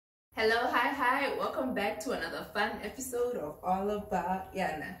Hello, hi, welcome back to another fun episode of All About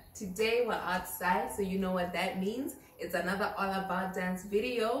Yana. Today we're outside, so you know what that means. It's another All About Dance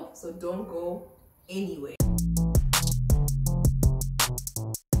video, so don't go anywhere.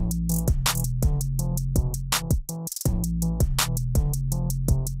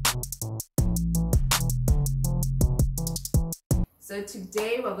 So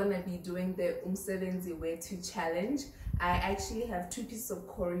today we're going to be doing the Umsebenzi Wethu challenge. I actually have two pieces of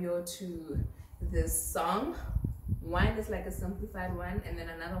choreo to this song. One is like a simplified one, and then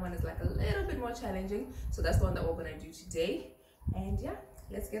another one is like a little bit more challenging. So that's the one that we're going to do today. And yeah,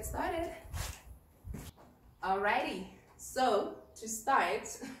 let's get started. Alrighty, so to start,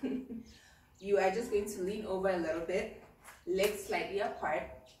 you are just going to lean over a little bit, legs slightly apart.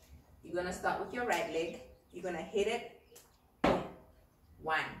 You're going to start with your right leg. You're going to hit it.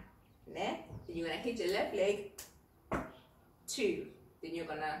 One, then you're gonna hit your left leg, two, then you're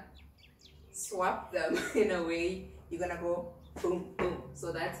gonna swap them in a way. You're gonna go boom, boom.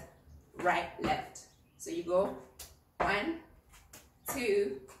 So that's right, left. So you go one,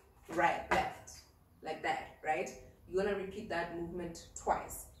 two, right, left, like that, right? You're gonna repeat that movement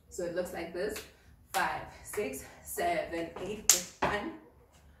twice. So it looks like this: 5, 6, 7, 8. 1,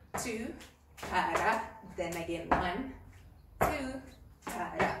 2, para. Then again 1, 2.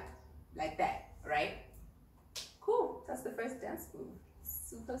 Like that, right? Cool. That's the first dance move.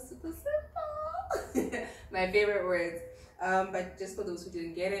 Super simple. My favorite words. But just for those who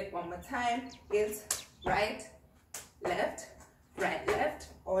didn't get it, one more time, it's right, left,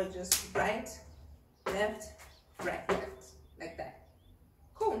 or just right, left, like that.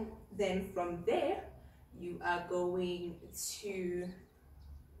 Cool. Then from there, you are going to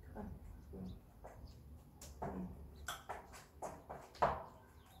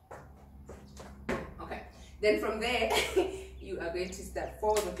Then from there, you are going to step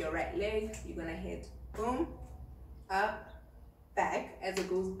forward with your right leg. You're going to hit boom, up, back. As it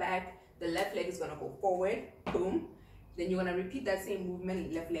goes back, the left leg is going to go forward, boom. Then you're going to repeat that same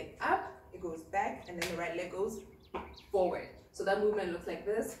movement, left leg up, it goes back, and then the right leg goes forward. So that movement looks like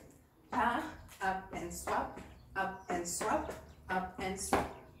this: pa, up and swap, up and swap, up and swap.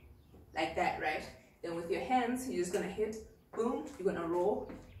 Like that, right? Then with your hands, you're just going to hit boom, you're going to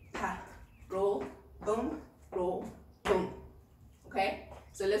roll, pa, roll, boom, roll, boom. Okay,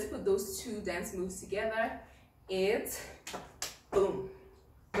 so let's put those two dance moves together. It's boom,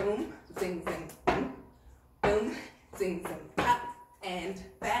 boom, zing, zing, boom, boom, zing, zing, up and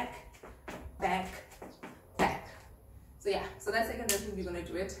back, back, back. So yeah, so that second dance move, you're gonna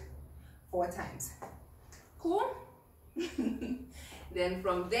do it 4 times. Cool. Then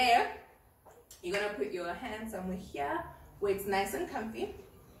from there, you're gonna put your hand somewhere here where it's nice and comfy,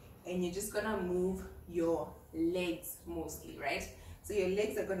 and you're just gonna move your legs mostly, right? So your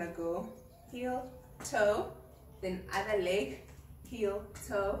legs are gonna go heel, toe, then other leg, heel,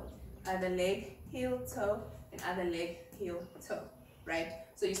 toe, other leg, heel, toe, and other leg, heel, toe, right?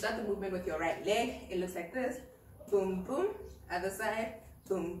 So you start the movement with your right leg. It looks like this: boom, boom, other side,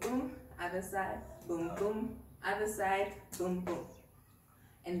 boom, boom, other side, boom, boom, other side, boom, boom.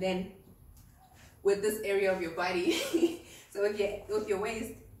 And then with this area of your body, so with your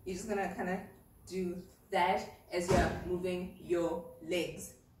waist, you're just gonna kind of do that as you're moving your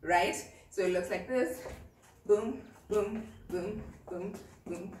legs, right? So it looks like this: boom, boom, boom, boom,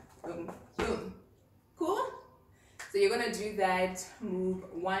 boom, boom, boom. Cool? So you're gonna do that move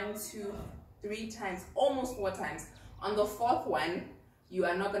 1, 2, 3 times, almost 4 times. On the 4th one, you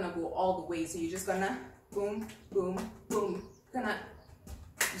are not gonna go all the way, so you're just gonna boom, boom, boom.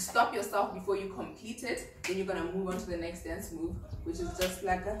 You stop yourself before you complete it. Then you're gonna move on to the next dance move, which is just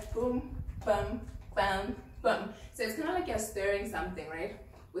like a boom, bum, bam, bum. So it's kind of like you're stirring something, right?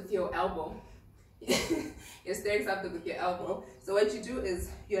 With your elbow. You're stirring something with your elbow. So what you do is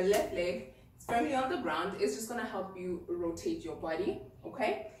your left leg is firmly on the ground. It's just gonna help you rotate your body,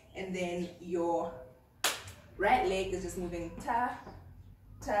 okay? And then your right leg is just moving ta,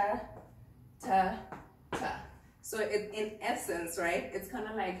 ta, ta, ta. So in essence, right, it's kind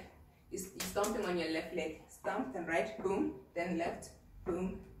of like you're stomping on your left leg, stomp and right, boom, then left,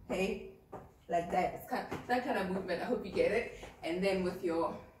 boom, hey, like that. It's kind of that kind of movement. I hope you get it. And then with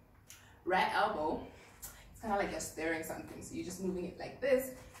your right elbow, it's kind of like you're stirring something. So you're just moving it like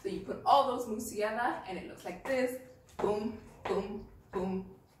this. So you put all those moves together, and it looks like this: boom, boom, boom,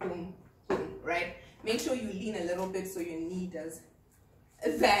 boom, boom. Right? Make sure you lean a little bit so your knee does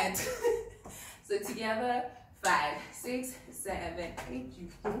that. So together. 5, 6, 7,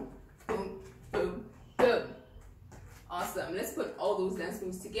 8, boom, boom, boom, boom. Awesome. Let's put all those dance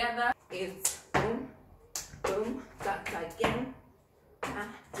moves together. It's boom, boom, that again, ah,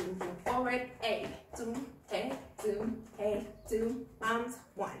 zoom, zoom forward, hey, zoom, hey, zoom, arms,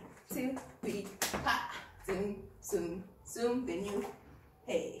 1, 2, 3, ha, zoom, zoom, zoom, then you,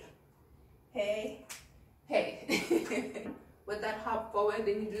 hey, hey, hey. With that hop forward,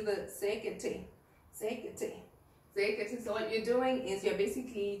 then you do the sekete, sekete, sekete. So what you're doing is you're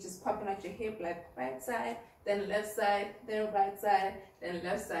basically just popping out your hip like right side, then left side, then right side, then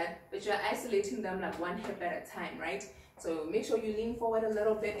left side, but you're isolating them like one hip at a time, right? So make sure you lean forward a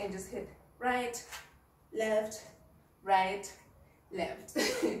little bit and just hit right, left, right, left.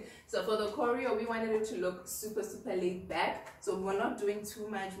 So for the choreo, we wanted it to look super, super laid back. So we're not doing too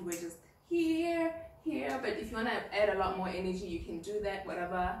much, we were just here, but if you want to add a lot more energy, you can do that.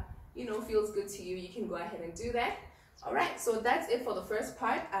 Whatever, you know, feels good to you, you can go ahead and do that. All right, so that's it for the first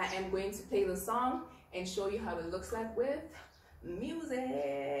part. I am going to play the song and show you how it looks like with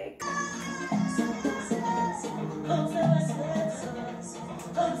music.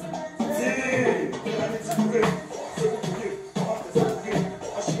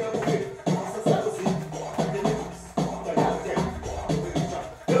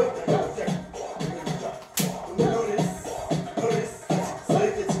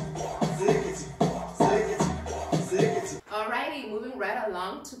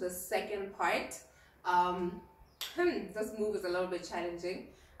 To the second part. This move is a little bit challenging.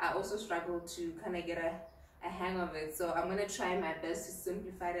 I also struggle to kind of get a hang of it, so I'm gonna try my best to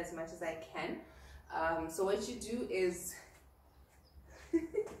simplify it as much as I can. So what you do is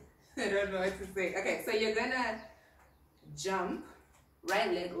I don't know what to say. Okay, so you're gonna jump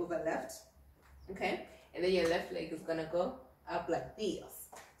right leg over left, okay, and then your left leg is gonna go up like this.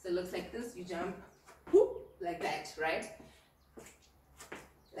 So it looks like this. You jump whoop, like that, right?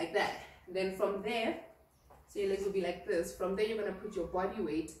 Like that. Then from there, so your legs will be like this. From there, you're going to put your body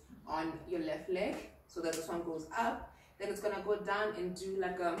weight on your left leg so that this one goes up. Then it's going to go down and do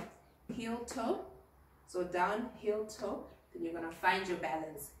like a heel toe. So down, heel toe. Then you're going to find your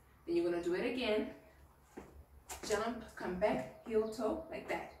balance. Then you're going to do it again. Jump, come back, heel toe, like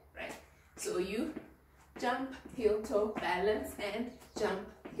that, right? So you jump, heel toe, balance, and jump,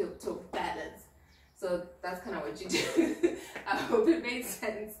 heel toe, balance. So that's kind of what you do. I hope it made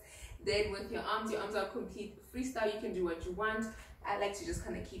sense. Then with your arms are complete freestyle. You can do what you want. I like to just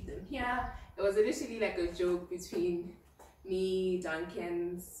kind of keep them here. It was initially like a joke between me,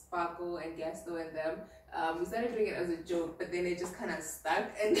 Duncan, Sparkle, and Gasto and them. We started doing it as a joke, but then it just kind of stuck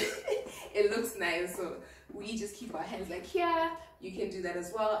and it looks nice. So we just keep our hands like here. You can do that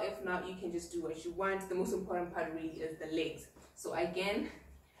as well. If not, you can just do what you want. The most important part really is the legs. So again,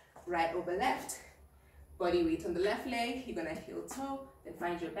 right over left. Body weight on the left leg, you're gonna heel toe, then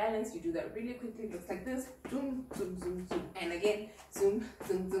find your balance. You do that really quickly. It looks like this. Zoom, zoom, zoom, zoom. And again, zoom,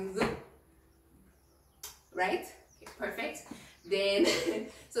 zoom, zoom, zoom. Right? Okay, perfect. Then,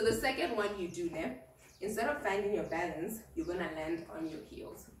 so the second one you do now, instead of finding your balance, you're gonna land on your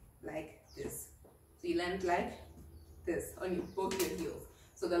heels like this. So you land like this on your both your heels.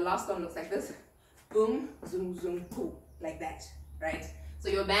 So the last one looks like this. Boom, zoom, zoom, boom, like that, right? So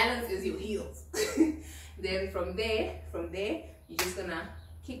your balance is your heels. Then from there, you're just gonna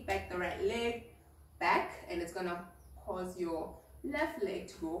kick back the right leg back, and it's gonna cause your left leg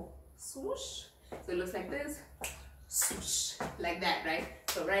to go swoosh. So it looks like this, swoosh, like that, right?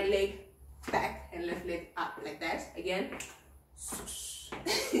 So right leg back and left leg up, like that. Again, swoosh.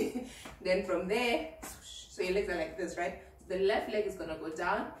 Then from there, swoosh. So your legs are like this, right? So the left leg is gonna go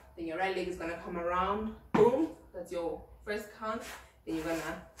down, then your right leg is gonna come around, boom. That's your first count. Then you're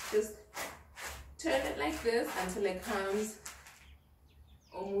gonna just turn it like this until it comes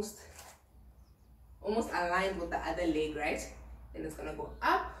almost aligned with the other leg, right? Then it's gonna go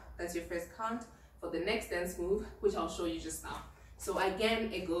up. That's your first count. For the next dance move, which I'll show you just now. So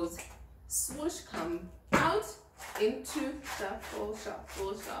again, it goes swoosh, come out, into shuffle,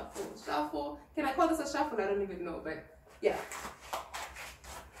 shuffle, shuffle, shuffle. Can I call this a shuffle? I don't even know, but yeah,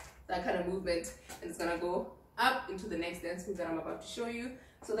 that kind of movement. And it's gonna go up into the next dance move that I'm about to show you.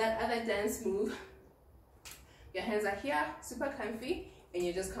 So that other dance move, your hands are here, super comfy, and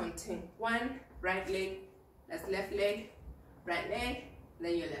you're just counting 1, right leg, that's left leg, right leg,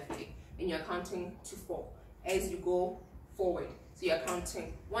 then your left leg, and you're counting to 4 as you go forward. So you're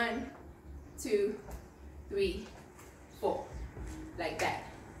counting 1, 2, 3, 4, like that,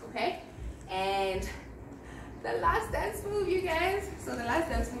 okay? And the last dance move, you guys. So the last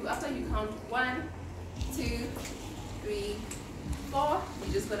dance move, after you count 1, 2, 3, 4,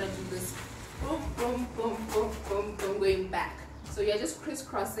 you're just gonna do this boom, boom, boom, boom, boom, boom, going back. So you're just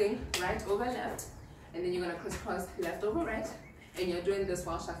crisscrossing right over left, and then you're gonna crisscross left over right, and you're doing this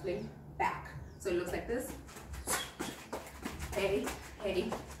while shuffling back. So it looks like this. Hey,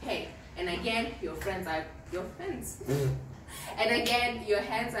 hey, hey. And again, your friends are your friends. And again, your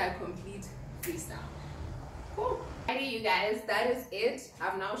hands are complete freestyle. Cool. Alrighty, you guys, that is it.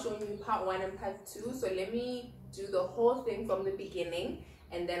 I've now shown you part 1 and part 2. So let me do the whole thing from the beginning,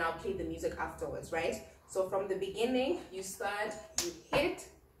 and then I'll play the music afterwards, right? So from the beginning, you start, you hit,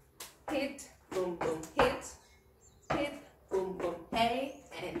 hit, boom, boom, hit, hit, boom, boom, hey,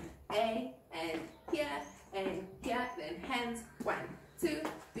 and here, then hands, 1, 2,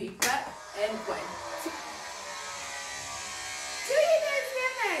 3, 4, and 1, 2. Do you guys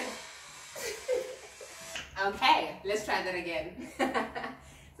hear that? Okay, let's try that again.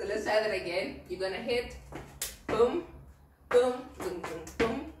 So let's try that again. You're gonna hit, boom, boom, boom, boom,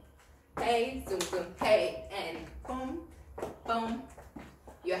 boom, hey, zoom, zoom, hey, and boom, boom.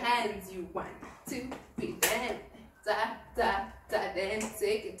 Your hands, you 1, 2, 3, then da da da, then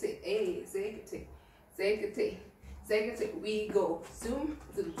second, hey, second, we go zoom,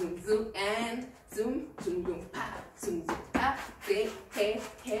 zoom, zoom, zoom, and zoom, zoom, zoom, pop, zoom, zoom, pop, hey,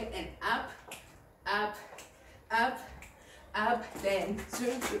 and up, then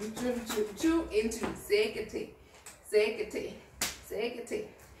zoom, zoom, zoom, zoom, zoom into second,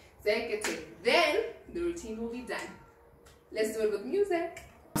 then the routine will be done. Let's do it with music.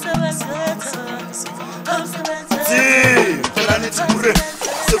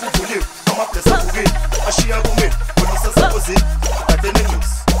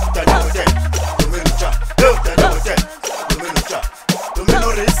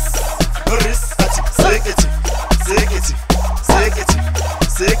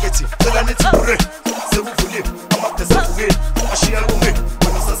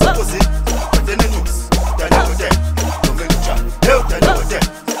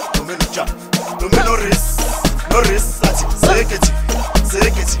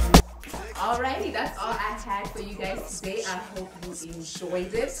 Alrighty, that's all I had for you guys today. I hope you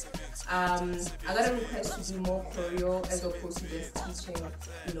enjoyed it. I got a request to do more choreo as opposed to just teaching,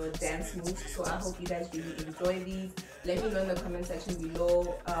 dance moves. So I hope you guys really enjoy these. Let me know in the comment section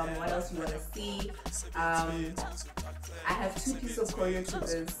below what else you want to see. I have 2 pieces of choreo to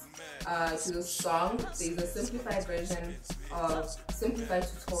this song. There's a simplified version of simplified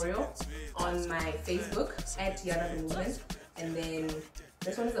tutorial on my Facebook at Yana the Movement, and then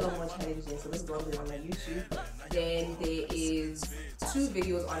this one is a lot more challenging, so this is one on my YouTube. Then there is 2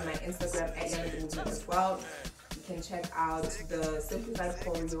 videos on my Instagram at Yana the Movement as well. You can check out the simplified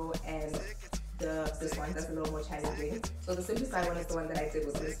choreo and this one that's a little more challenging. So the simplified one is the one that I did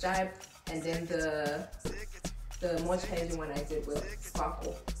with Miss Jibe, and then the more challenging one I did with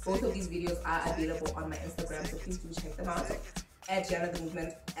Sparkle. Both of these videos are available on my Instagram, so please do check them out at Yana the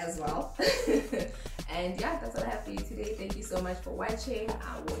Movement as well. And yeah, that's all I have for you today. Thank you so much for watching.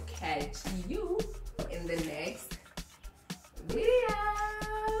 I will catch you in the next video.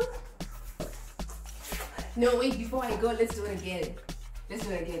 No, wait, before I go, let's do it again. Let's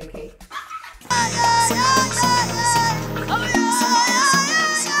do it again, okay?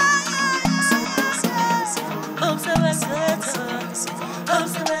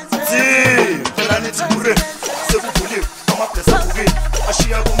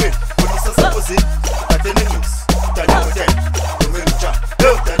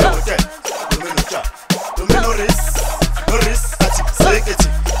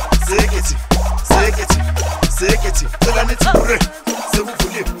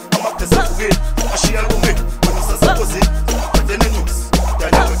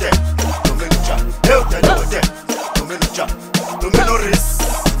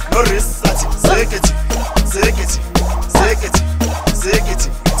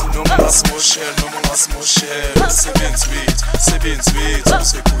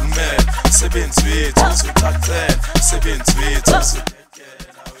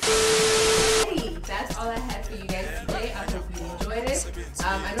 That's all I had for you guys today. I hope you enjoyed it. I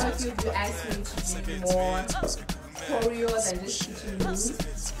know a few of you asked me to do more choreo than just teaching moves.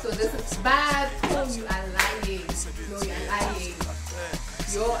 So this is bad. Oh, you are lying. No, you are lying.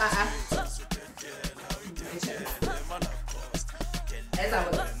 You are